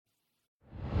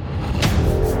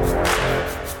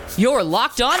You're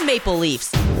Locked On Maple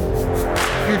Leafs,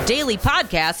 your daily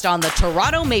podcast on the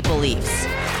Toronto Maple Leafs.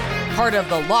 Part of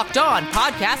the Locked On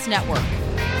Podcast Network,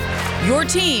 your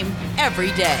team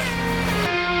every day.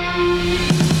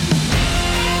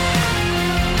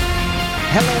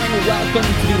 Hello and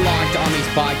welcome to the Locked On Leafs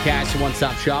podcast, your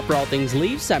one-stop shop for all things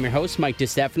Leafs. I'm your host, Mike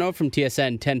DiStefano from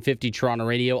TSN 1050 Toronto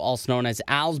Radio, also known as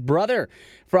Al's brother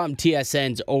from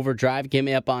TSN's Overdrive. Get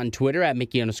me up on Twitter at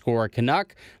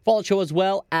Mickey_Canuck. Follow the show as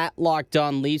well at Locked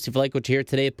On Leafs. If you like what you hear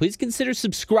today, please consider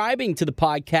subscribing to the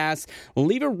podcast.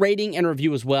 Leave a rating and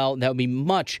review as well. That would be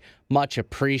much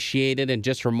appreciated. And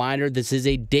just a reminder, this is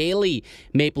a daily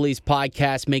Maple Leafs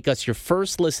podcast. Make us your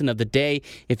first listen of the day.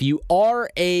 If you are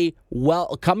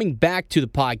coming back to the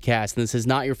podcast and this is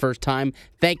not your first time,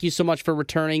 thank you so much for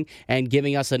returning and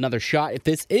giving us another shot. If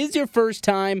this is your first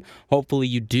time, hopefully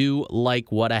you do like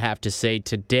what I have to say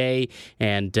today.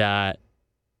 And,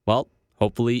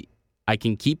 hopefully I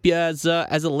can keep you as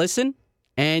a listen.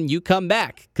 And you come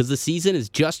back, because the season is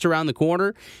just around the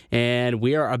corner, and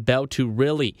we are about to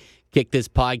really kick this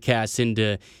podcast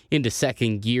into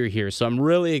second gear here. So I'm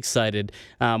really excited.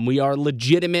 We are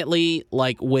legitimately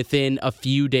within a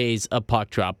few days of puck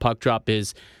drop. Puck drop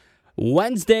is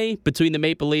Wednesday between the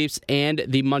Maple Leafs and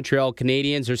the Montreal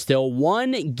Canadiens. There's still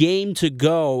one game to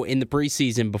go in the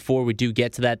preseason before we do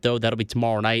get to that, though. That'll be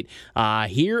tomorrow night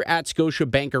here at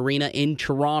Scotiabank Arena in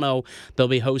Toronto. They'll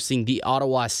be hosting the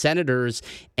Ottawa Senators,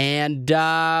 and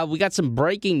we got some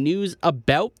breaking news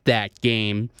about that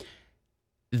game.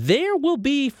 There will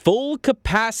be full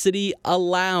capacity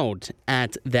allowed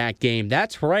at that game.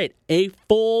 That's right, a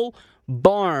full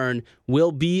barn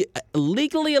will be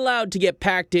legally allowed to get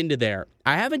packed into there.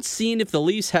 I haven't seen if the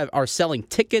Leafs are selling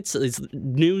tickets. This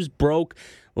news broke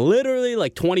literally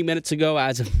 20 minutes ago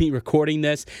as of me recording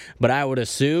this, but I would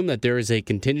assume that there is a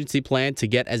contingency plan to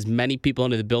get as many people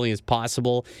into the building as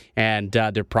possible, and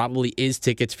there probably is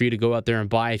tickets for you to go out there and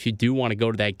buy if you do want to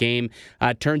go to that game.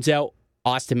 Turns out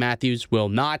Austin Matthews will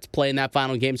not play in that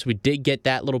final game, so we did get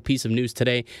that little piece of news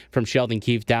today from Sheldon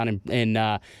Keefe down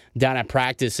at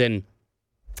practice. And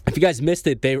if you guys missed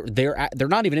it, they're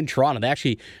not even in Toronto. They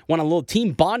actually went on a little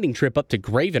team bonding trip up to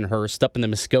Gravenhurst, up in the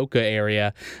Muskoka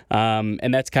area,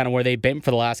 and that's kind of where they've been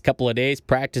for the last couple of days,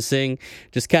 practicing,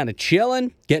 just kind of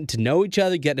chilling, getting to know each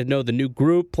other, getting to know the new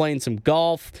group, playing some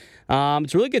golf.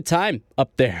 It's a really good time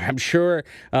up there. I'm sure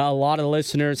a lot of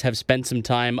listeners have spent some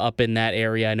time up in that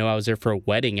area. I know I was there for a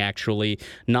wedding, actually,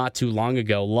 not too long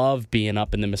ago. Love being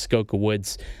up in the Muskoka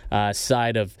Woods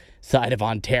side of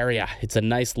Ontario. It's a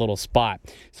nice little spot.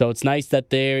 So it's nice that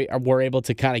they were able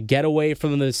to kind of get away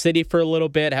from the city for a little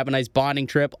bit, have a nice bonding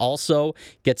trip, also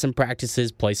get some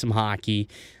practices, play some hockey,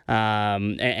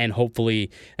 and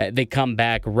hopefully they come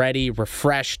back ready,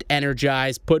 refreshed,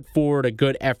 energized, put forward a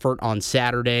good effort on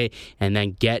Saturday, and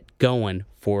then get going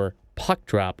for puck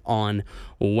drop on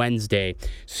Wednesday.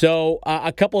 So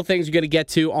a couple of things we're going to get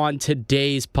to on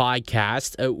today's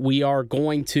podcast. We are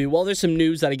going to, there's some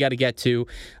news that I got to get to.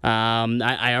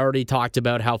 I already talked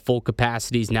about how full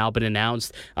capacity has now been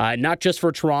announced, not just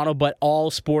for Toronto, but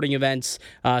all sporting events,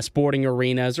 sporting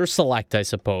arenas, or select, I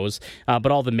suppose,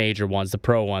 but all the major ones, the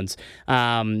pro ones,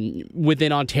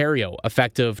 within Ontario,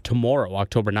 effective tomorrow,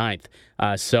 October 9th.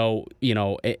 So,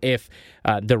 if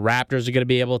the Raptors are going to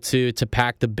be able to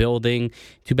pack the building,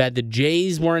 too bad the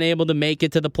Jays weren't able to make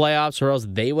it to the playoffs, or else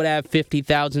they would have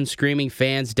 50,000 screaming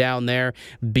fans down there.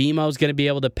 BMO's going to be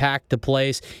able to pack the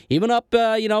place, even up,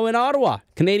 in Ottawa,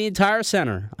 Canadian Tire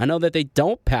Center. I know that they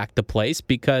don't pack the place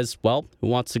because, who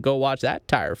wants to go watch that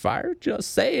tire fire?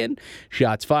 Just saying,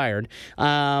 shots fired.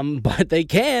 But they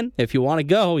can, if you want to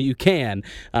go, you can,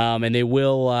 and they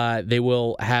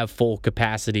will have full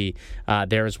capacity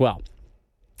there as well.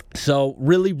 So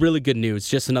really, really good news.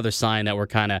 Just another sign that we're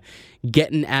kind of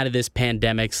getting out of this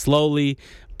pandemic slowly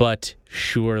but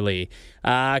surely.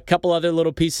 A couple other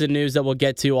little pieces of news that we'll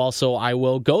get to. Also, I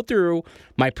will go through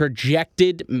my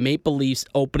projected Maple Leafs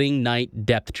opening night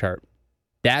depth chart.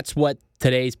 That's what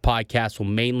today's podcast will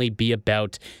mainly be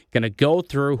about. Going to go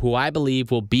through who I believe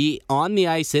will be on the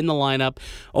ice in the lineup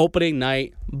opening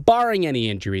night, barring any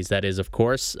injuries, that is, of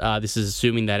course. This is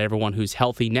assuming that everyone who's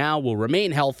healthy now will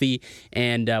remain healthy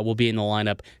and will be in the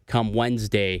lineup come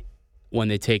Wednesday when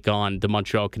they take on the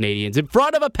Montreal Canadiens in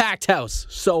front of a packed house.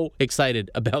 So excited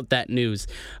about that news.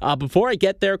 Before I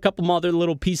get there, a couple other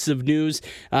little pieces of news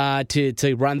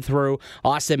to run through.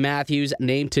 Austin Matthews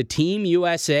named to Team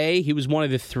USA. He was one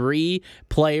of the three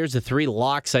players, the three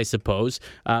locks, I suppose,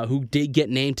 who did get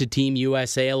named to Team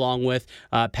USA, along with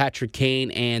Patrick Kane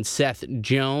and Seth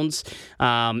Jones.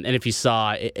 And if you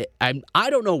saw, I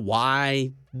don't know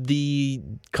why the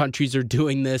countries are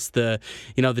doing this. The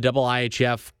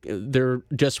IIHF, they're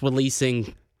just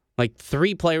releasing like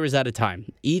 3 players at a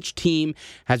time. Each team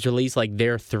has released like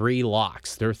their 3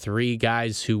 locks. Their 3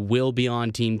 guys who will be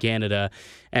on Team Canada.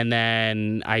 And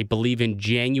then I believe in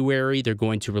January, they're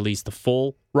going to release the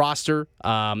full roster.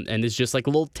 And it's just like a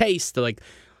little taste. They're like,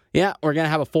 yeah, we're going to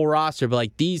have a full roster, but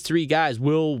like these 3 guys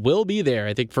will be there.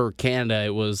 I think for Canada,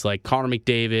 it was like Connor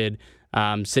McDavid,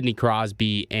 Sidney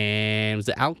Crosby, and was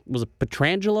it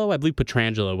Pietrangelo? I believe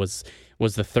Pietrangelo was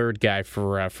the 3rd guy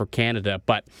for Canada.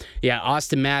 But yeah,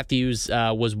 Austin Matthews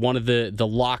was one of the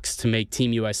locks to make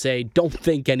Team USA. Don't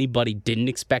think anybody didn't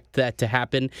expect that to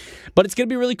happen, but it's going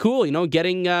to be really cool.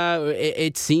 Getting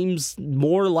it seems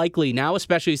more likely now,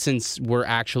 especially since we're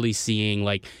actually seeing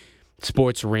like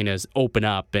sports arenas open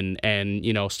up and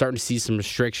starting to see some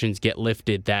restrictions get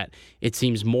lifted, that it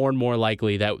seems more and more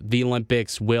likely that the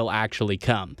Olympics will actually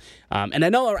come. And I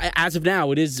know as of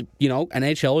now it is,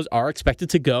 NHLers are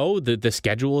expected to go. The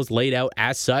schedule is laid out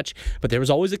as such, but there was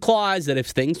always a clause that if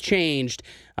things changed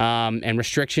and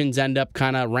restrictions end up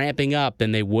kind of ramping up,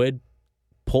 then they would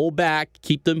pull back,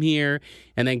 keep them here,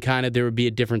 and then kind of there would be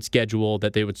a different schedule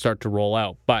that they would start to roll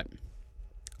out. But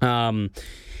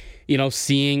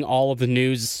seeing all of the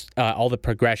news, all the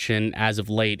progression as of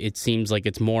late, it seems like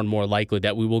it's more and more likely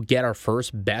that we will get our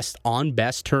first best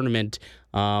tournament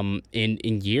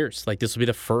in years. Like this will be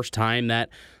the first time that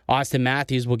Austin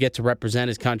Matthews will get to represent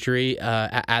his country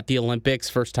at the Olympics.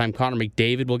 First time Connor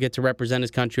McDavid will get to represent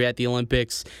his country at the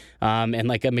Olympics. And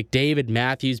like a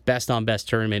McDavid-Matthews best-on-best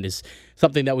tournament is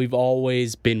something that we've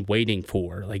always been waiting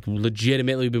for. Like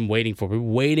legitimately been waiting for. We're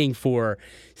waiting for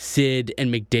Sid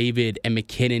and McDavid and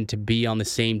McKinnon to be on the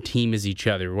same team as each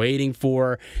other. Waiting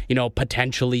for,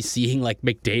 potentially seeing like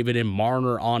McDavid and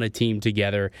Marner on a team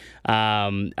together.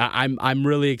 I'm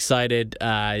really excited.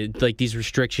 Like these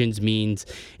restrictions means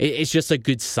it's just a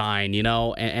good sign,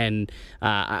 and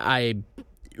I'm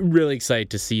really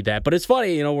excited to see that. But it's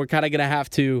funny, we're kind of going to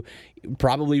have to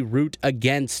probably root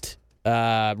against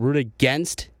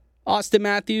Austin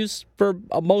Matthews for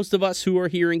most of us who are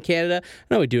here in Canada.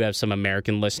 I know we do have some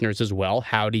American listeners as well.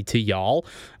 Howdy to y'all.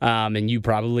 And you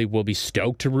probably will be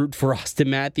stoked to root for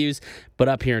Austin Matthews. But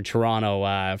up here in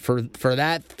Toronto, for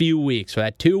that few weeks, for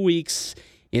that 2 weeks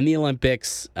in the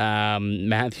Olympics,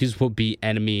 Matthews will be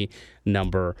enemy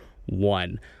number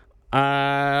 1.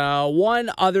 One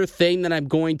other thing that I'm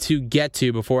going to get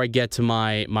to before I get to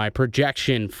my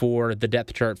projection for the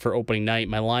depth chart for opening night,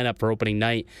 my lineup for opening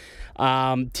night.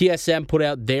 TSN put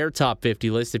out their top 50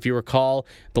 list. If you recall,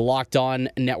 the Locked On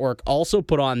Network also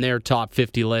put on their top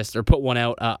 50 list, or put one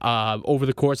out over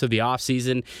the course of the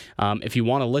offseason. If you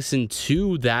want to listen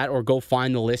to that or go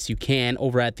find the list, you can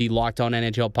over at the Locked On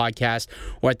NHL podcast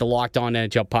or at the Locked On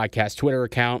NHL podcast Twitter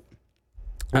account.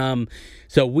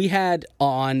 So we had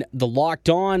on the Locked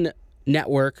On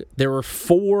Network, there were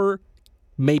 4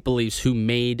 Maple Leafs who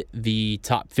made the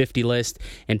top 50 list,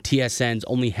 and TSN's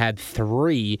only had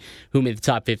 3 who made the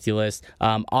top 50 list.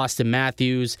 Austin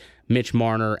Matthews, Mitch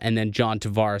Marner, and then John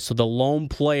Tavares. So the lone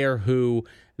player who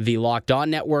the Locked On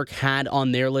Network had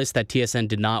on their list that TSN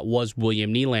did not was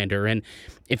William Nylander. And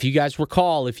if you guys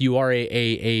recall, if you are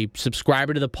a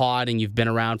subscriber to the pod and you've been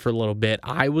around for a little bit,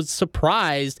 I was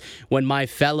surprised when my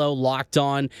fellow Locked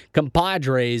On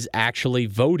compadres actually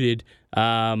voted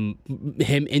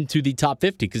him into the top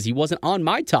 50, because he wasn't on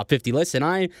my top 50 list, and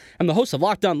I am the host of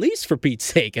Locked On Leafs, for Pete's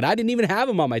sake, and I didn't even have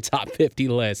him on my top 50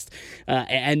 list,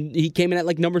 and he came in at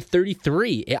like number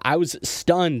 33. I was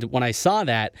stunned when I saw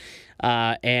that,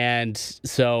 and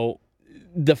so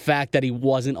the fact that he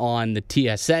wasn't on the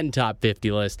TSN top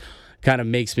 50 list kind of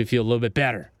makes me feel a little bit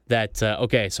better. That,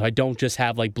 okay, so I don't just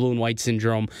have like blue and white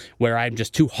syndrome where I'm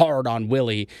just too hard on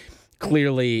Willie.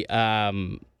 Clearly,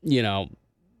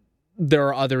 there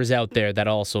are others out there that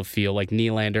also feel like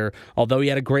Nylander, although he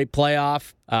had a great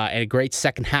playoff and a great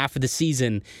second half of the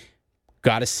season,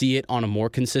 got to see it on a more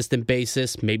consistent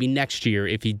basis. Maybe next year,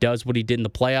 if he does what he did in the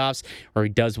playoffs, or he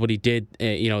does what he did,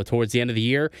 towards the end of the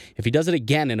year, if he does it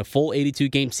again in a full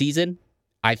 82-game season,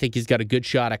 I think he's got a good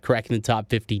shot at cracking the top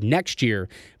 50 next year,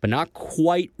 but not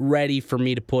quite ready for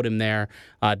me to put him there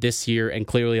this year, and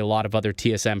clearly a lot of other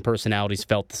TSN personalities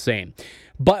felt the same.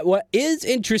 But what is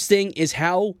interesting is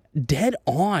how dead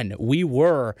on we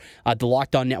were at the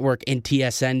Locked On Network and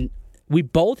TSN. We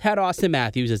both had Austin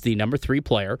Matthews as the number 3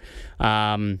 player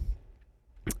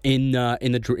in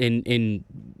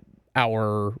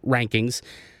our rankings,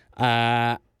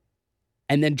 and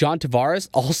then John Tavares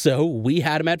also, we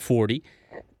had him at 40,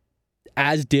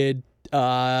 as did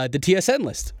the TSN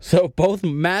list. So both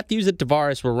Matthews and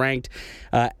Tavares were ranked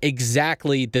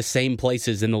exactly the same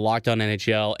places in the Locked On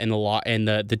NHL and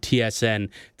the TSN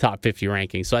top 50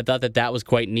 rankings. So I thought that was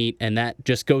quite neat, and that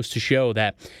just goes to show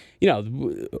that,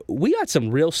 we got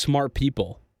some real smart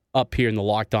people up here in the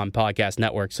Locked On Podcast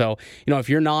Network. So, if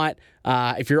you're not,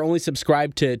 if you're only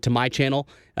subscribed to my channel,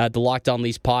 the Locked On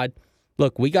Leafs Pod,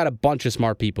 look, we got a bunch of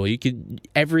smart people.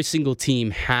 Every single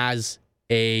team has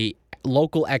a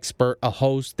local expert, a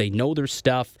host. They know their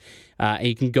stuff. And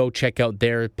you can go check out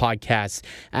their podcasts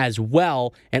as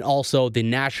well. And also the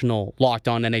national Locked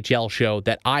On NHL show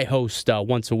that I host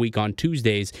once a week on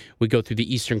Tuesdays. We go through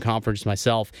the Eastern Conference,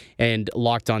 myself and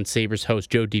Locked On Sabres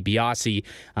host Joe DiBiase.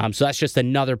 So that's just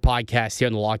another podcast here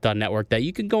on the Locked On Network that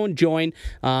you can go and join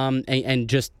and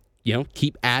just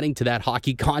keep adding to that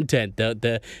hockey content.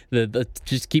 The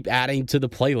just keep adding to the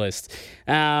playlist.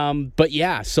 But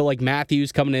yeah, so like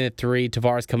Matthews coming in at 3,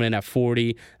 Tavares coming in at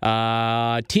 40.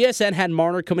 TSN had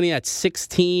Marner coming in at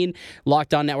 16.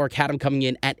 Locked On Network had him coming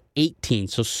in at 18.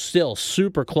 So still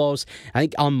super close. I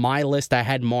think on my list I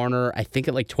had Marner, I think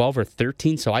at like 12 or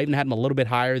 13. So I even had him a little bit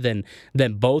higher than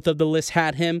both of the lists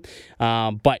had him.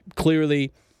 But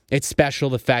clearly, it's special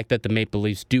the fact that the Maple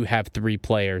Leafs do have 3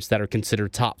 players that are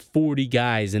considered top 40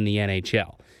 guys in the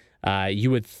NHL.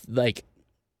 You would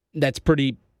that's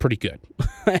pretty good.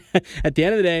 At the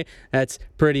end of the day, that's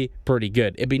pretty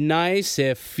good. It'd be nice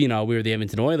if, we were the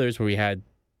Edmonton Oilers where we had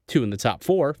 2 in the top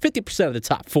 4, 50% of the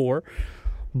top 4,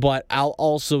 but I'll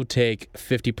also take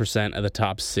 50% of the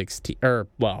top 16,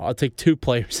 I'll take 2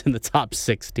 players in the top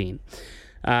 16.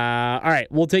 All right,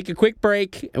 we'll take a quick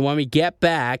break, and when we get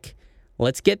back,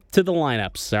 let's get to the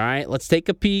lineups, all right? Let's take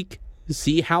a peek,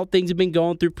 see how things have been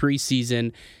going through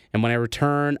preseason, and when I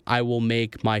return, I will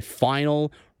make my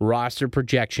final roster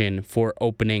projection for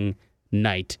opening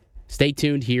night. Stay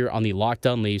tuned here on the Locked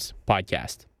On Leafs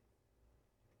podcast.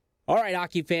 All right,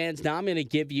 hockey fans, now I'm going to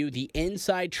give you the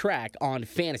inside track on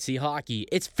fantasy hockey.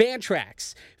 It's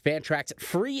Fantrax. Fantrax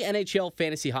free NHL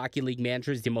Fantasy Hockey League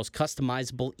Manager is the most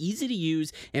customizable,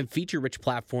 easy-to-use, and feature-rich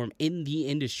platform in the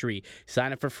industry.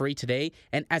 Sign up for free today,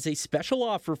 and as a special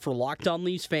offer for Locked On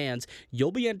Leafs fans,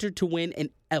 you'll be entered to win an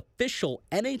official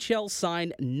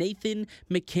NHL-signed Nathan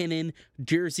MacKinnon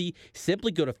jersey.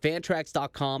 Simply go to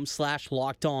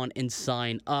fantrax.com/lockedon and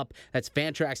sign up. That's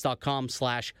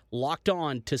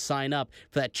fantrax.com/lockedon to sign up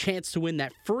for that chance to win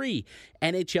that free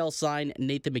NHL-signed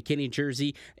Nathan MacKinnon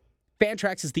jersey.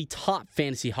 Fantrax is the top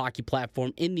fantasy hockey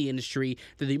platform in the industry.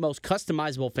 They're the most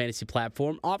customizable fantasy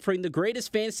platform, offering the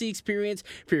greatest fantasy experience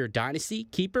for your dynasty,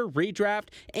 keeper, redraft,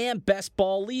 and best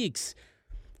ball leagues.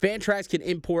 Fantrax can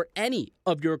import any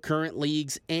of your current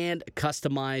leagues and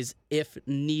customize if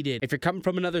needed. If you're coming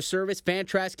from another service,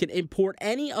 Fantrax can import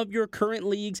any of your current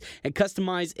leagues and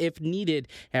customize if needed.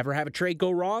 Ever have a trade go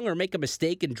wrong or make a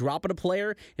mistake in dropping a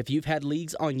player? If you've had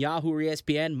leagues on Yahoo or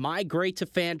ESPN, migrate to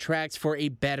Fantrax for a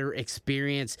better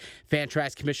experience.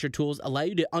 Fantrax commissioner tools allow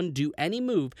you to undo any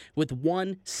move with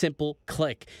one simple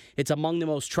click. It's among the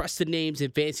most trusted names in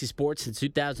fantasy sports since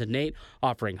 2008,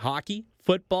 offering hockey,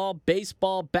 football,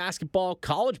 baseball, basketball,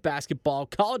 college football,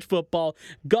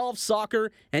 golf,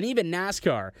 soccer, and even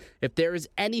NASCAR. If there is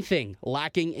anything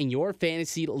lacking in your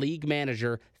fantasy league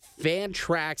manager,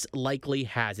 Fantrax likely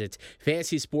has it.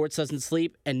 Fantasy sports doesn't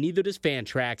sleep, and neither does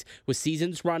Fantrax, with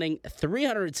seasons running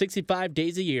 365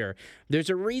 days a year. There's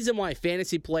a reason why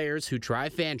fantasy players who try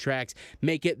Fantrax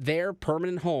make it their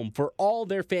permanent home for all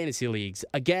their fantasy leagues.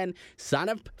 Again, sign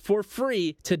up for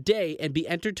free today and be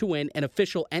entered to win an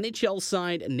official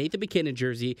NHL-signed Nathan MacKinnon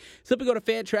jersey. Simply go to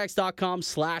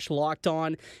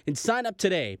fantrax.com/lockedon and sign up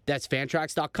today. That's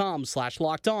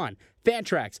fantrax.com/lockedon.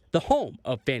 Fantrax, the home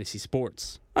of fantasy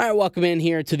sports. All right, welcome in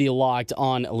here to the Locked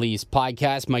On Leafs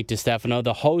podcast. Mike DiStefano,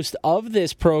 the host of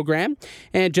this program.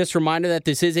 And just a reminder that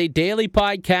this is a daily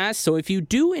podcast, so if you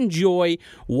do enjoy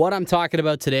what I'm talking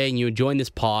about today and you enjoy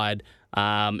this pod,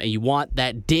 and you want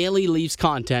that daily Leafs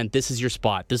content, this is your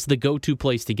spot. This is the go-to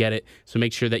place to get it, so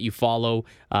make sure that you follow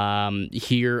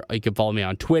here. You can follow me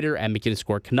on Twitter at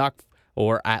 @McKinnon_Canuck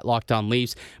or at Locked On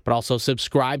Leafs, but also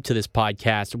subscribe to this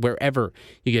podcast wherever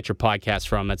you get your podcasts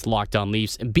from. That's Locked On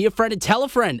Leafs. And be a friend and tell a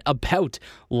friend about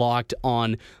Locked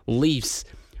On Leafs.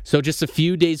 So just a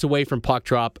few days away from puck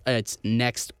drop. It's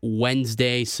next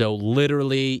Wednesday. So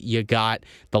literally you got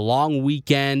the long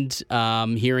weekend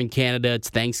here in Canada. It's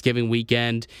Thanksgiving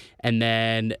weekend. And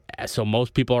then, so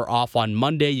most people are off on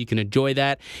Monday. You can enjoy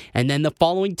that. And then the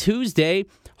following Tuesday,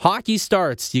 hockey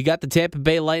starts. You got the Tampa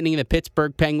Bay Lightning and the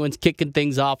Pittsburgh Penguins kicking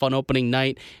things off on opening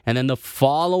night. And then the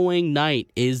following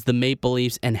night is the Maple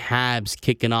Leafs and Habs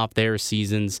kicking off their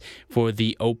seasons for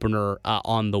the opener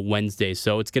on the Wednesday.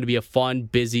 So it's going to be a fun,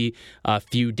 busy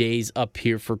few days up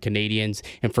here for Canadians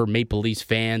and for Maple Leafs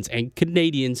fans and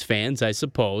Canadians fans, I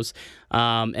suppose.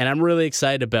 And I'm really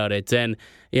excited about it. And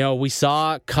we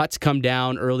saw cuts come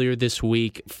down earlier this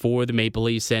week for the Maple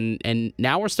Leafs, and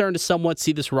now we're starting to somewhat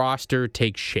see this roster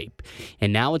take shape.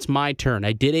 And now it's my turn.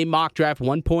 I did a mock draft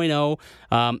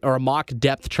 1.0, or a mock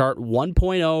depth chart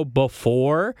 1.0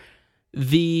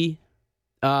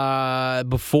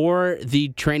 before the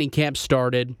training camp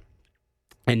started.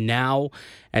 And now,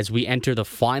 as we enter the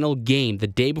final game, the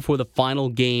day before the final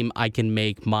game, I can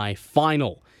make my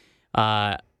final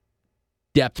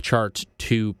depth chart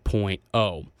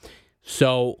 2.0.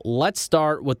 So let's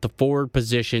start with the forward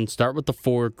position, start with the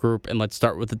forward group, and let's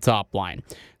start with the top line.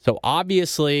 So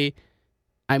obviously,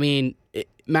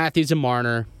 Matthews and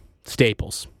Marner,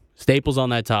 staples on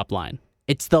that top line.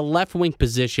 It's the left wing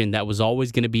position that was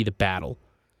always going to be the battle,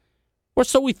 or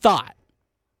so we thought.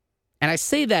 And I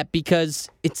say that because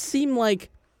it seemed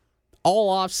like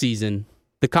all offseason,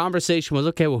 the conversation was,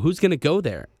 okay, well, who's going to go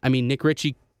there? Nick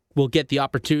Ritchie will get the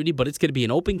opportunity, but it's going to be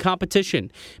an open competition.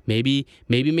 Maybe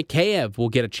Mikheyev will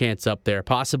get a chance up there.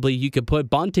 Possibly you could put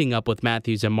Bunting up with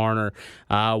Matthews and Marner.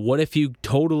 What if you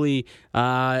totally,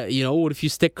 what if you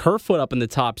stick Kerfoot up in the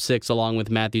top six along with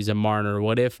Matthews and Marner?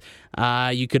 What if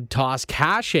you could toss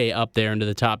Cache up there into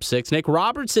the top six? Nick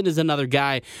Robertson is another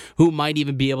guy who might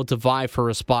even be able to vie for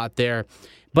a spot there.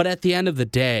 But at the end of the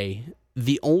day,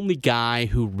 the only guy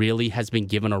who really has been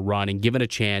given a run and given a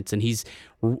chance, and he's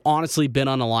honestly been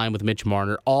on the line with Mitch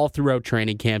Marner all throughout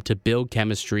training camp to build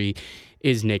chemistry,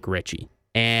 is Nick Ritchie.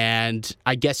 And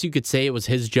I guess you could say it was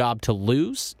his job to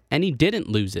lose, and he didn't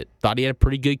lose it. Thought he had a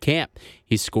pretty good camp.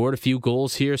 He scored a few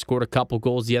goals here, scored a couple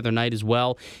goals the other night as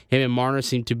well. Him and Marner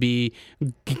seem to be,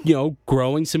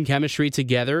 growing some chemistry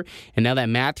together. And now that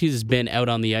Matthews has been out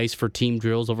on the ice for team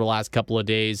drills over the last couple of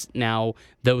days, now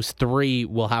those three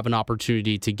will have an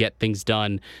opportunity to get things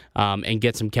done and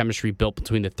get some chemistry built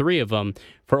between the three of them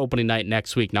for opening night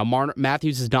next week. Now,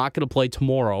 Matthews is not going to play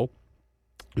tomorrow.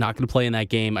 Not going to play in that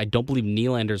game. I don't believe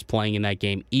Nylander's playing in that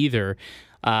game either.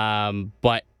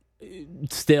 But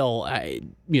still, it's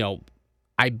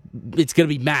going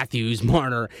to be Matthews,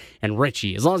 Marner, and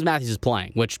Ritchie, as long as Matthews is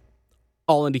playing, which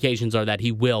all indications are that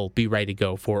he will be ready to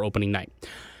go for opening night.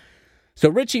 So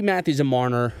Ritchie, Matthews, and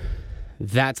Marner,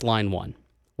 that's line one.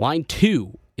 Line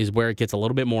two is where it gets a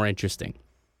little bit more interesting.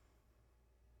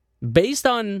 Based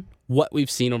on what we've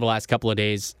seen over the last couple of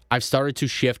days, I've started to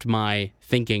shift my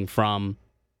thinking from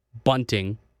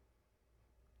Bunting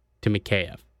to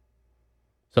Mikheyev.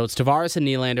 So it's Tavares and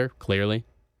Nylander, clearly.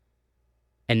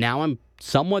 And now I'm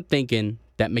somewhat thinking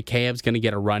that Mikheyev's going to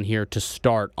get a run here to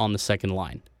start on the second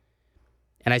line.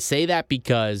 And I say that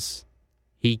because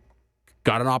he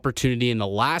got an opportunity in the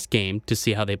last game to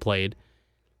see how they played.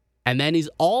 And then he's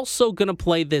also going to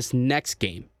play this next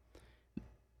game.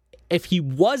 If he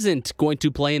wasn't going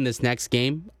to play in this next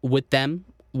game with them,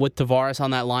 with Tavares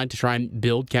on that line to try and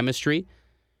build chemistry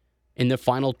in the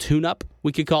final tune-up,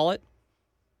 we could call it,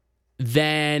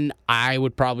 then I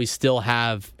would probably still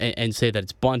have and say that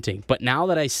it's Bunting. But now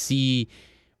that I see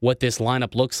what this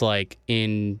lineup looks like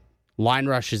in line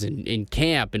rushes in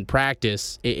camp and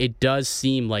practice, it does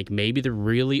seem like maybe they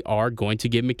really are going to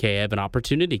give Mikheyev an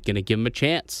opportunity, going to give him a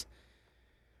chance.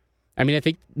 I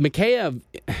think Mikheyev,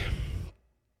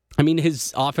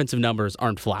 his offensive numbers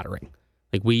aren't flattering.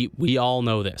 Like, we all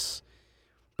know this.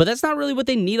 But that's not really what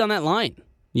they need on that line.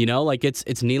 It's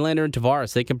Nylander and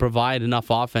Tavares. They can provide enough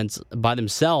offense by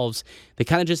themselves. They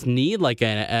kind of just need like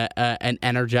an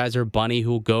energizer bunny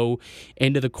who will go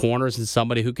into the corners and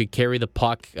somebody who could carry the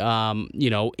puck,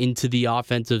 into the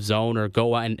offensive zone or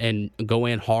go and go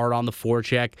in hard on the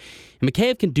forecheck. And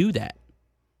Mikheyev can do that.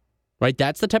 Right,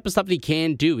 that's the type of stuff that he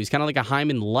can do. He's kind of like a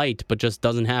Hyman light, but just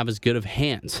doesn't have as good of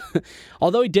hands.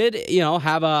 Although he did,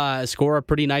 score a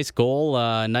pretty nice goal,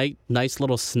 nice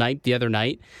little snipe the other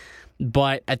night.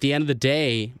 But at the end of the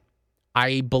day,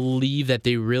 I believe that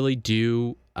they really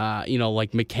do.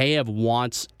 Mikheyev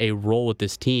wants a role with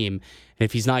this team. And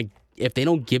if they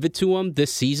don't give it to him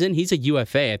this season, he's a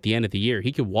UFA at the end of the year.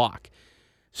 He could walk.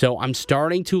 So I'm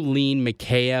starting to lean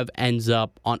Mikheyev ends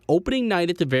up on opening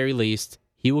night at the very least.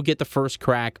 He will get the first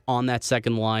crack on that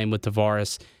second line with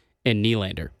Tavares and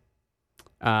Nylander.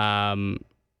 And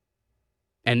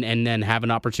then have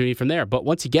an opportunity from there. But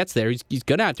once he gets there, he's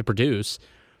going to have to produce.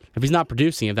 If he's not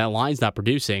producing, if that line's not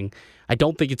producing, I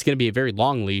don't think it's going to be a very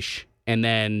long leash. And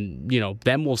then,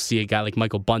 then we'll see a guy like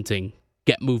Michael Bunting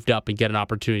get moved up and get an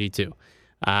opportunity too.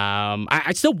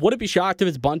 I still wouldn't be shocked if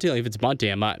it's Bunting. Like, if it's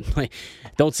Bunting, I'm not. Like,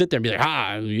 don't sit there and be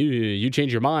like, you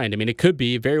change your mind. I mean, it could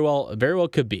be very well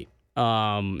could be.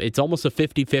 It's almost a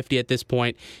 50-50 at this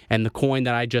point, and the coin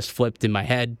that I just flipped in my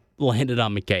head landed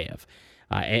on Mikheyev,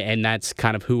 and that's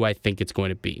kind of who I think it's going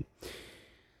to be.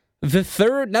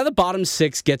 Now the bottom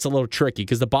six gets a little tricky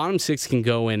because the bottom six can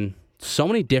go in so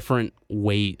many different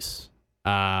ways.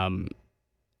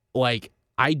 Like,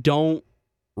 I don't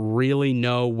really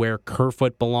know where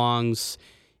Kerfoot belongs.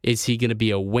 Is he going to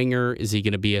be a winger? Is he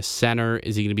going to be a center?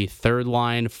 Is he going to be third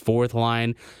line, fourth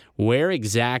line? Where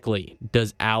exactly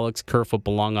does Alex Kerfoot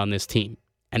belong on this team?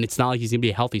 And it's not like he's going to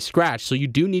be a healthy scratch, so you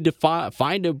do need to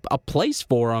find a place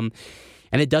for him.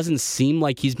 And it doesn't seem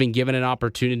like he's been given an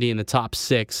opportunity in the top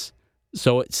six,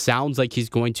 so it sounds like he's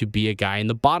going to be a guy in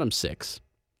the bottom six.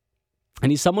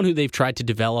 And he's someone who they've tried to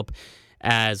develop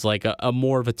as like a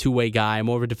more of a two-way guy,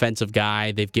 more of a defensive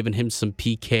guy. They've given him some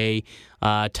PK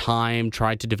time,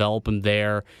 tried to develop him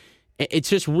there. It's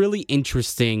just really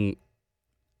interesting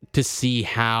to see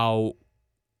how,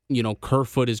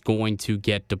 Kerfoot is going to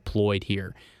get deployed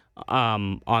here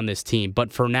on this team.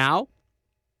 But for now,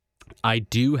 I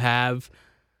do have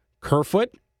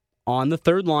Kerfoot on the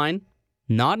third line,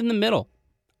 not in the middle.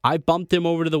 I bumped him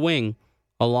over to the wing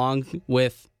along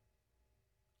with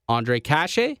Andre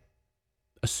Cachet,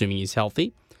 assuming he's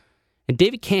healthy, and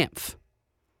David Kampf.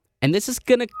 And this is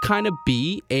going to kind of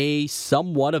be a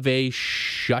somewhat of a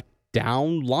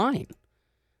shutdown line.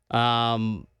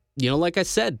 Like I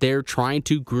said, they're trying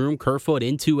to groom Kerfoot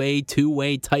into a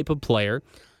two-way type of player,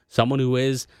 someone who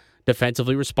is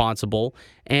defensively responsible.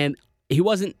 And he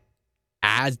wasn't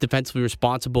as defensively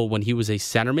responsible when he was a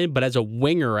centerman, but as a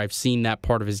winger, I've seen that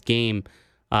part of his game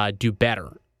do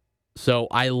better. So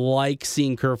I like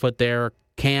seeing Kerfoot there.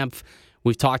 Kampf,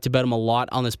 we've talked about him a lot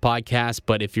on this podcast,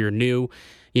 but if you're new,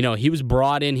 he was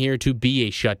brought in here to be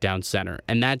a shutdown center,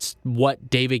 and that's what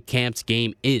David Kampf's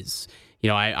game is.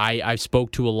 I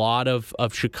spoke to a lot of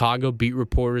Chicago beat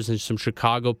reporters and some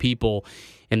Chicago people,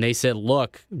 and they said,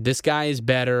 look, this guy is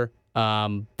better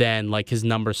than like his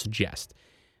numbers suggest.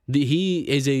 He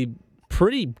is a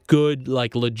pretty good,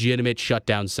 like, legitimate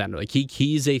shutdown center. Like,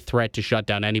 he's a threat to shut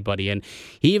down anybody. And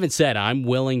he even said, I'm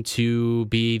willing to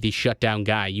be the shutdown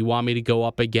guy. You want me to go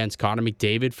up against Connor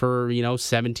McDavid for,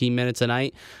 17 minutes a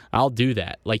night? I'll do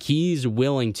that. Like, he's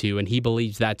willing to, and he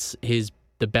believes that's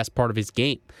the best part of his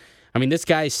game. I mean, this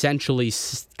guy essentially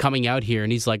coming out here,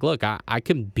 and he's like, look, I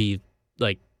can be,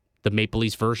 like, the Maple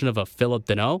Leafs version of a Philip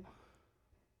Deneau.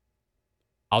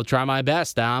 I'll try my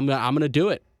best. I'm gonna do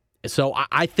it. So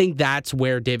I think that's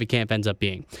where David Kampf ends up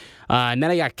being. And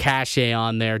then I got Cachet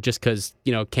on there just because,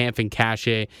 Kampf and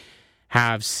Cachet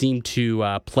have seemed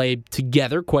to play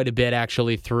together quite a bit,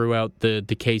 actually, throughout the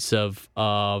case of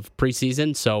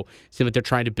preseason. So it seems like they're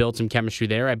trying to build some chemistry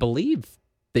there. I believe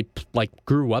they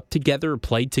grew up together,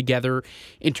 played together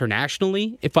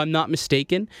internationally, if I'm not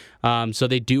mistaken. So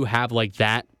they do have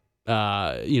that.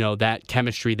 That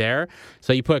chemistry there.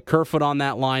 So you put Kerfoot on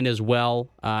that line as well,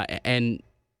 and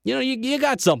you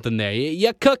got something there.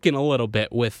 You're cooking a little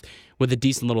bit with a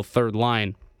decent little third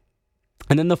line,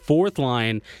 and then the fourth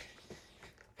line.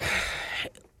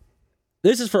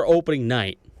 This is for opening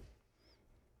night.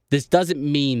 This doesn't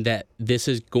mean that this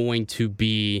is going to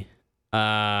be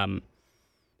how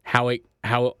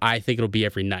I think it'll be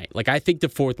every night. Like, I think the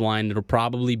fourth line, it'll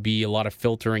probably be a lot of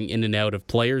filtering in and out of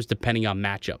players depending on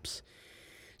matchups.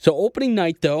 So opening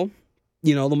night, though,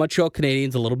 the Montreal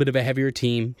Canadiens, a little bit of a heavier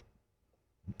team.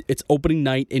 It's opening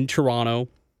night in Toronto.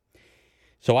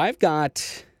 So I've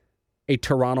got a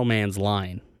Toronto man's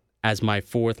line as my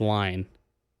fourth line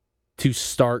to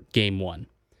start game one.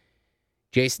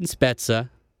 Jason Spezza,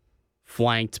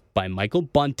 flanked by Michael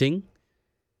Bunting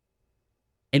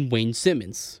and Wayne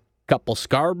Simmons. Couple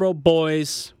Scarborough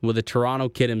boys with a Toronto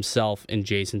kid himself in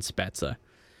Jason Spezza.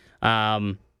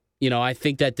 I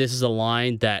think that this is a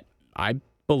line that I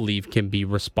believe can be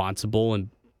responsible in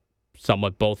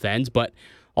somewhat both ends, but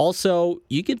also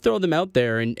you can throw them out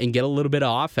there and get a little bit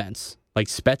of offense. Like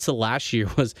Spezza last year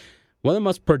was one of the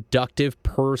most productive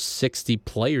per 60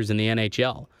 players in the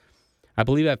NHL. I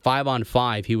believe at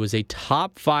 5-on-5, he was a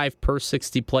top 5 per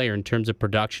 60 player in terms of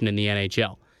production in the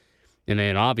NHL. And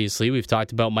then, obviously, we've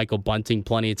talked about Michael Bunting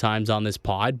plenty of times on this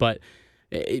pod, but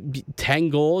 10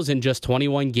 goals in just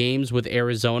 21 games with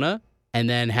Arizona, and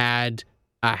then had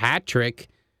a hat trick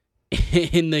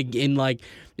in the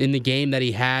game that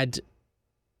he had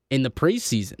in the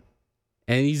preseason.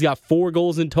 And he's got 4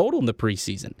 goals in total in the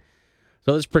preseason.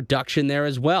 So there's production there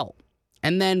as well.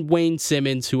 And then Wayne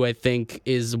Simmons, who I think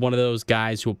is one of those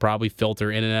guys who will probably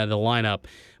filter in and out of the lineup.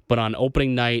 But on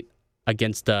opening night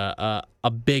against a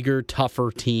bigger, tougher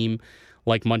team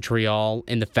like Montreal,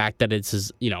 and the fact that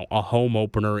it's a home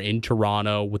opener in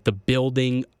Toronto with the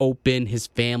building open, his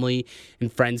family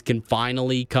and friends can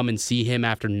finally come and see him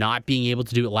after not being able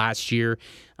to do it last year.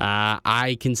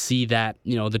 I can see that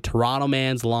the Toronto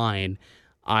man's line,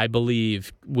 I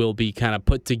believe, will be kind of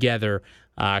put together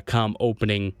come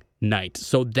opening night.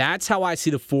 So that's how I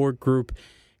see the forward group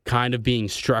kind of being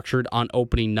structured on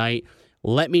opening night.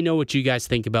 Let me know what you guys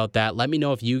think about that. Let me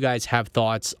know if you guys have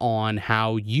thoughts on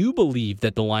how you believe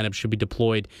that the lineup should be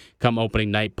deployed come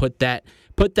opening night. Put that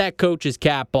coach's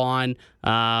cap on.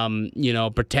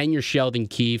 Pretend you're Sheldon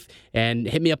Keefe and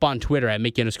hit me up on Twitter at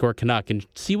Mickey_Canuck and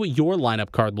see what your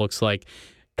lineup card looks like.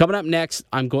 Coming up next,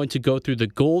 I'm going to go through the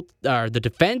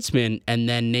defenseman and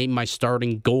then name my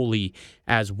starting goalie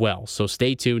as well. So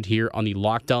stay tuned here on the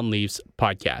Locked On Leafs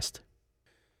podcast.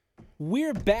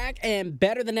 We're back and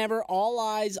better than ever. All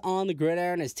eyes on the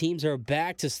gridiron as teams are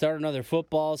back to start another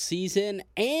football season,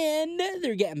 and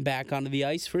they're getting back onto the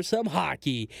ice for some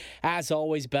hockey. As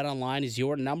always, BetOnline is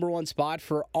your number one spot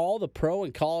for all the pro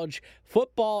and college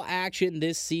football action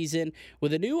this season.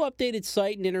 With a new updated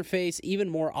site and interface, even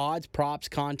more odds, props,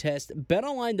 contests,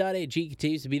 BetOnline.ag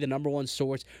continues to be the number one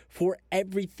source for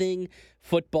everything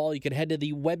football. You can head to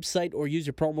the website or use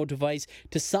your promo device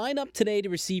to sign up today to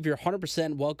receive your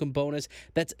 100% welcome bonus.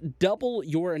 That's double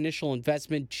your initial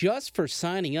investment just for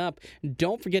signing up.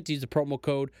 Don't forget to use the promo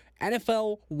code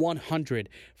NFL100.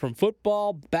 From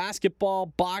football, basketball,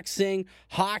 boxing,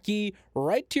 hockey,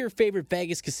 right to your favorite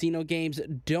Vegas casino games.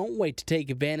 Don't wait to take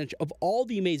advantage of all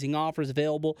the amazing offers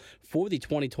available for the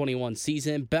 2021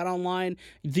 season. BetOnline,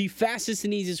 the fastest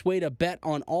and easiest way to bet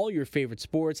on all your favorite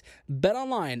sports.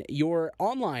 BetOnline, your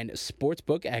online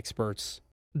sportsbook experts.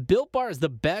 Built Bar is the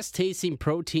best tasting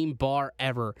protein bar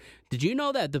ever. Did you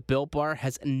know that the Built Bar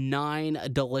has 9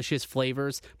 delicious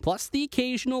flavors, plus the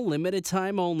occasional limited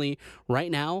time only? Right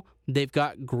now, they've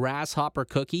got Grasshopper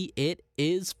Cookie. It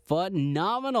is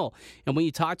phenomenal. And when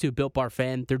you talk to a Built Bar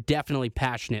fan, they're definitely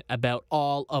passionate about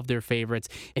all of their favorites.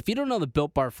 If you don't know the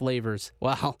Built Bar flavors,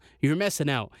 well, you're missing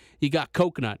out. You got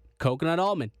coconut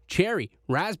almond, cherry,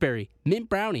 raspberry, mint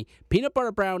brownie, peanut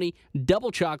butter brownie,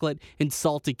 double chocolate, and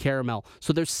salted caramel.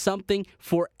 So there's something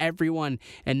for everyone.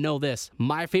 And know this,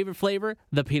 my favorite flavor,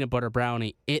 the peanut butter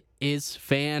brownie. It is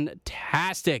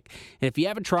fantastic. And if you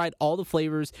haven't tried all the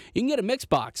flavors, you can get a mix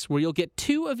box where you'll get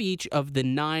 2 of each of the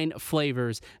 9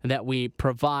 flavors that we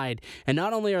provide. And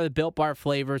not only are the Built Bar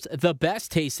flavors the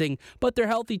best tasting, but they're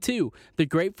healthy too. They're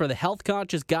great for the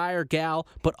health-conscious guy or gal,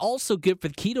 but also good for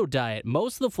the keto diet.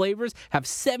 Most of the flavors have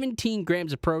 17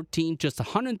 grams of protein, just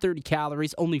 130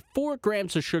 calories, only 4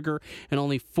 grams of sugar, and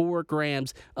only 4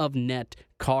 grams of net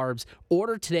carbs.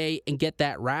 Order today and get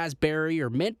that raspberry or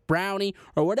mint brownie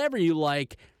or whatever you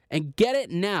like, and get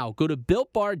it now. Go to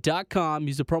BuiltBar.com,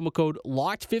 use the promo code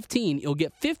LOCKED15. You'll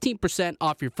get 15%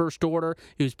 off your first order.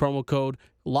 Use promo code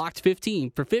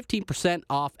LOCKED15 for 15%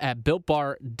 off at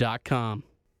BuiltBar.com.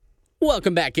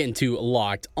 Welcome back into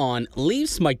Locked On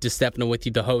Leafs. Mike DeStefano with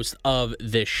you, the host of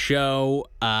this show.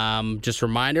 Just a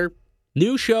reminder,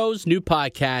 new shows, new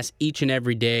podcasts each and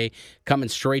every day coming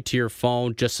straight to your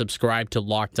phone. Just subscribe to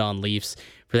Locked On Leafs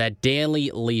for that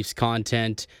daily Leafs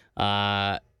content.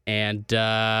 So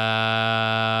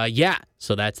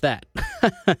that's that.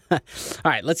 All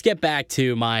right, let's get back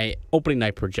to my opening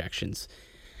night projections.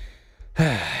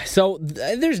 So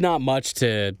there's not much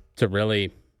to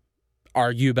really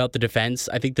argue about the defense.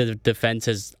 I think the defense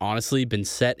has honestly been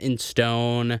set in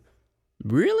stone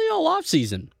really all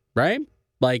offseason, right?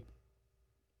 Like,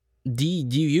 do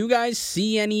you guys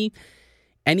see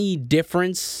any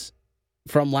difference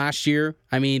from last year?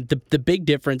 I mean, the big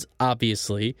difference,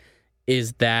 obviously,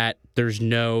 is that there's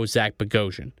no Zach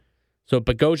Bogosian. So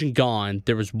Bogosian gone,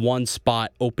 there was one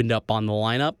spot opened up on the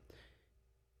lineup.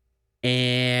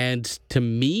 And to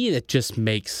me, it just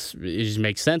makes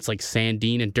sense. Like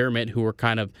Sandin and Dermott, who were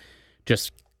kind of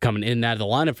just coming in and out of the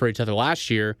lineup for each other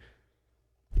last year,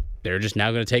 they're just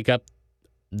now going to take up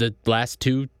the last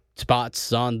 2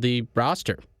 spots on the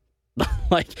roster.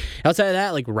 Like, outside of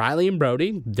that, like Riley and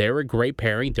Brody, they're a great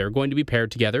pairing. They're going to be paired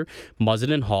together.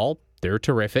 Muzzin and Hall, they're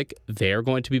terrific. They're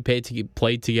going to be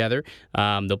played together.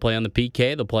 They'll play on the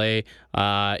PK. They'll play,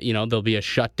 they'll be a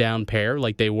shutdown pair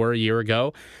like they were a year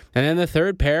ago. And then the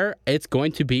third pair, it's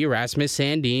going to be Rasmus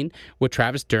Sandin with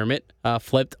Travis Dermott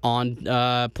flipped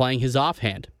on playing his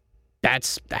offhand.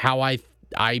 That's how I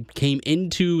came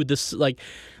into this, like,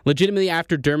 legitimately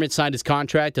after Dermott signed his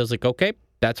contract. I was like, okay,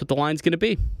 that's what the line's going to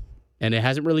be. And it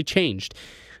hasn't really changed.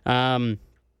 I'll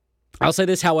say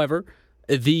this, however,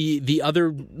 the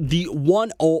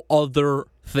one other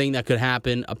thing that could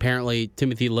happen. Apparently,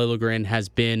 Timothy Liljegren has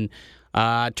been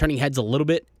turning heads a little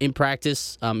bit in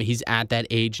practice. He's at that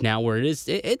age now where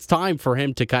it's time for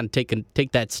him to kind of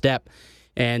take that step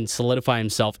and solidify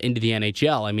himself into the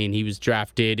NHL. I mean, he was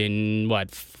drafted in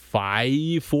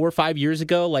 4 or 5 years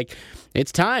ago. Like,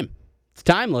 it's time. It's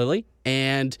time, Lily.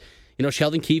 And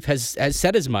Sheldon Keefe has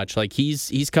said as much. Like,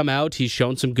 he's come out, he's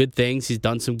shown some good things, he's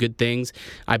done some good things.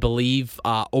 I believe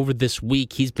over this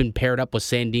week he's been paired up with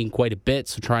Sandin quite a bit,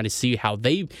 so trying to see how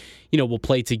they will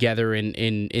play together in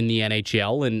the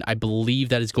NHL. And I believe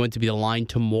that is going to be the line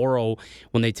tomorrow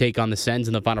when they take on the Sens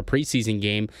in the final preseason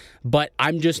game. But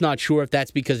I'm just not sure if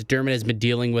that's because Dermott has been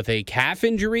dealing with a calf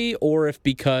injury or if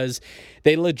because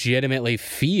they legitimately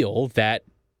feel that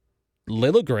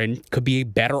Liljegren could be a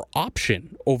better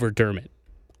option over Dermott.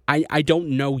 I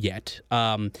don't know yet.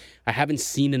 I haven't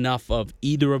seen enough of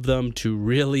either of them to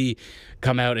really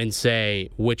come out and say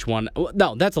which one.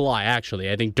 No, that's a lie, actually.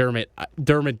 I think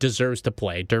Dermott deserves to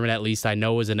play. Dermott, at least I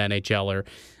know, is an NHLer.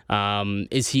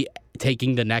 Is he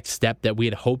taking the next step that we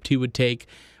had hoped he would take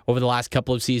over the last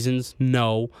couple of seasons?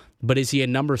 No. But is he a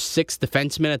number 6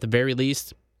 defenseman at the very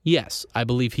least? Yes, I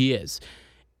believe he is.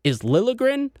 Is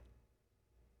Liljegren?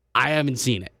 I haven't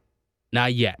seen it.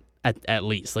 Not yet, at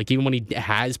least. Like, even when he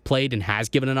has played and has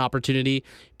given an opportunity,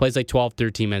 he plays like 12,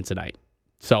 13 minutes a night.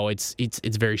 So it's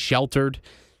very sheltered.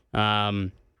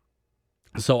 So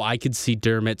I could see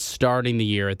Dermott starting the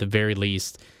year at the very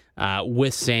least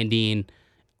with Sandin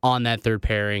on that third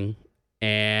pairing.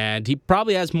 And he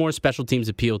probably has more special teams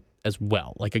appeal as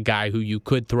well. Like a guy who you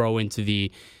could throw onto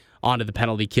the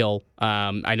penalty kill.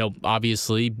 I know,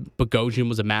 obviously, Bogosian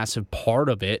was a massive part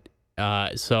of it.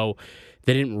 So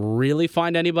they didn't really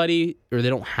find anybody, or they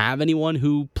don't have anyone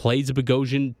who plays a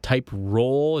Bogosian type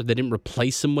role. They didn't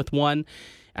replace him with one.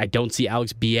 I don't see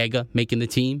Alex Biega making the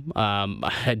team.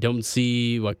 I don't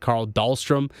see Carl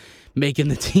Dahlstrom making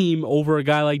the team over a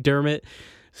guy like Dermott.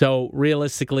 So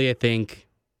realistically, I think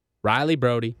Riley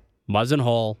Brody, Muzzin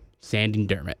Hall, Sandin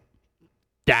Dermott.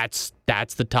 That's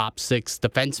the top 6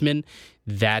 defensemen.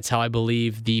 That's how I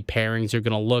believe the pairings are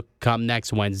going to look come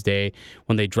next Wednesday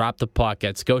when they drop the puck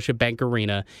at Scotiabank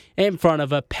Arena in front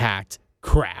of a packed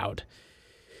crowd.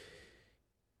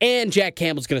 And Jack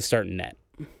Campbell's going to start in net.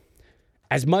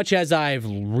 As much as I've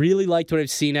really liked what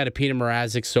I've seen out of Peter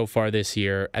Mrazek so far this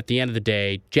year, at the end of the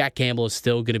day, Jack Campbell is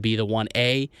still going to be the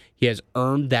 1A. He has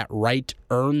earned that right,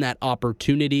 earned that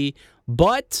opportunity,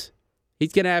 but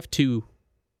he's going to have to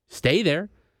stay there,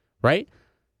 right?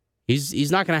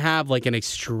 He's not going to have like an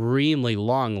extremely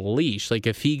long leash. Like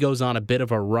if he goes on a bit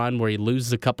of a run where he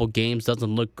loses a couple games,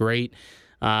 doesn't look great,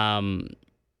 and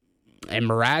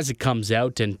Mrazek comes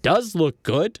out and does look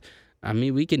good, I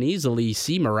mean, we can easily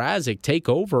see Mrazek take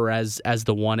over as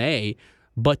the 1A.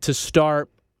 But to start,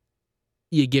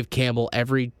 you give Campbell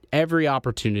every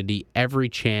opportunity, every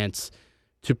chance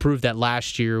to prove that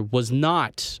last year was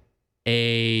not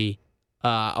a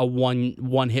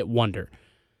one-hit wonder.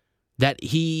 That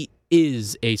he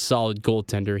is a solid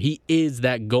goaltender. He is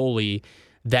that goalie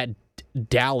that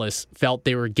Dallas felt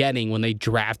they were getting when they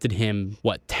drafted him,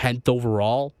 10th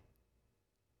overall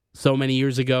so many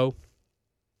years ago.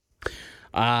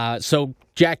 So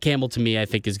Jack Campbell, to me, I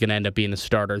think is going to end up being the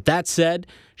starter. That said,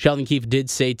 Sheldon Keefe did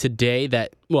say today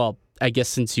that, well, I guess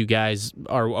since you guys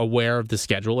are aware of the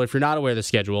schedule, or if you're not aware of the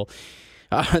schedule,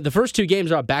 the first 2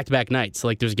 games are on back-to-back nights.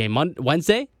 Like there's a game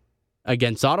Wednesday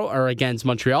against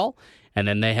Montreal, and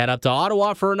then they head up to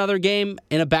Ottawa for another game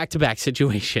in a back-to-back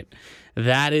situation.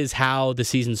 That is how the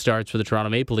season starts for the Toronto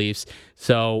Maple Leafs.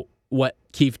 So what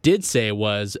Keefe did say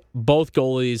was both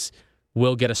goalies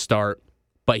will get a start,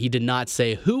 but he did not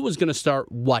say who was going to start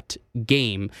what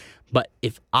game. But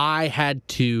if I had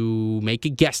to make a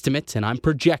guesstimate, and I'm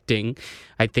projecting,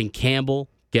 I think Campbell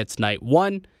gets night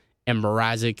 1 and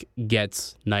Mrazek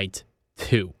gets night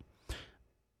 2.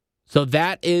 So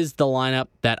that is the lineup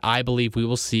that I believe we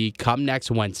will see come next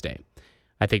Wednesday.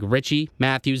 I think Ritchie,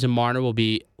 Matthews, and Marner will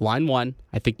be line 1.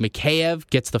 I think Mikheyev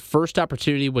gets the first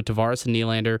opportunity with Tavares and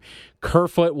Nylander.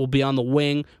 Kerfoot will be on the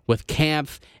wing with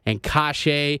Kampf and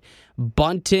Kashe.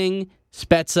 Bunting,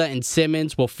 Spezza, and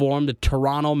Simmons will form the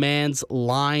Toronto man's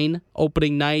line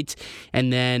opening night.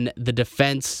 And then the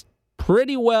defense,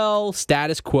 pretty well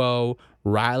status quo.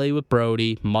 Riley with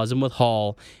Brody, Muzzin with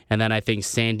Hall. And then I think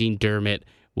Sandin Dermott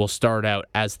will start out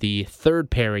as the third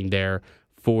pairing there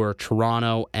for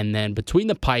Toronto. And then between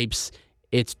the pipes,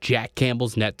 it's Jack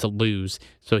Campbell's net to lose.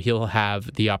 So he'll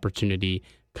have the opportunity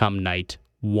come night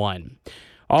 1.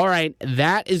 All right,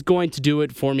 that is going to do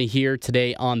it for me here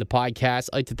today on the podcast.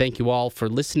 I'd like to thank you all for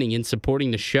listening and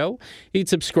supporting the show. You can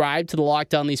subscribe to the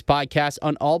Locked On Leafs podcast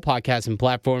on all podcasting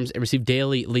platforms and receive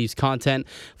daily Leafs content.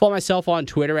 Follow myself on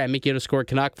Twitter at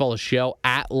Mickey_Canuck. Follow the show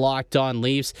at Locked On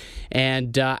Leafs.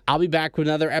 And I'll be back with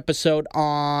another episode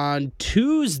on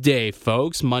Tuesday,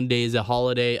 folks. Monday is a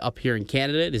holiday up here in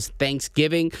Canada. It is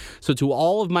Thanksgiving. So to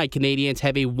all of my Canadians,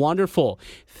 have a wonderful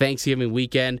Thanksgiving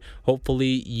weekend.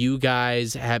 Hopefully you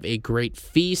guys have a great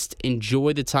feast.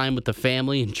 Enjoy the time with the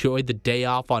family. Enjoy the day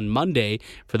off on Monday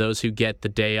for those who get the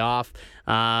day off.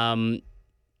 And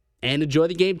enjoy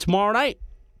the game tomorrow night.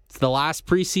 It's the last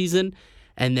preseason,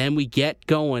 and then we get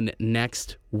going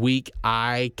next week.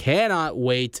 I cannot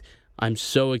wait. I'm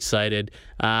so excited.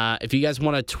 If you guys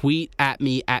want to tweet at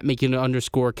me, at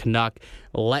Mickey_Canuck,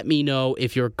 let me know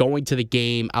if you're going to the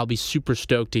game. I'll be super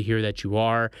stoked to hear that you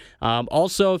are.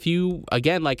 Also, if you,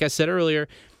 again, like I said earlier,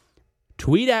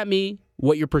 tweet at me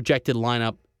what your projected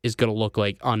lineup is going to look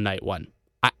like on night one.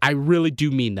 I really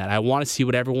do mean that. I want to see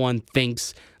what everyone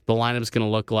thinks the lineup is going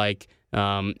to look like.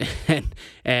 And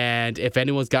if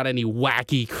anyone's got any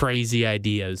wacky, crazy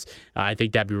ideas, I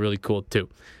think that'd be really cool too.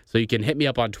 So you can hit me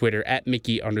up on Twitter at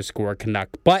Mickey_Canuck.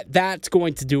 But that's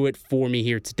going to do it for me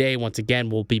here today. Once again,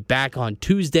 we'll be back on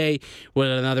Tuesday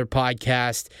with another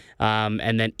podcast.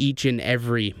 And then each and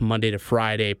every Monday to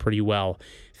Friday pretty well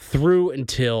through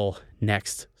until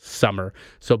next summer.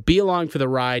 So be along for the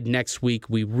ride next week.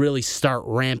 We really start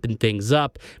ramping things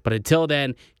up. But until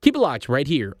then, keep it locked right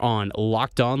here on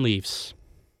Locked On Leafs.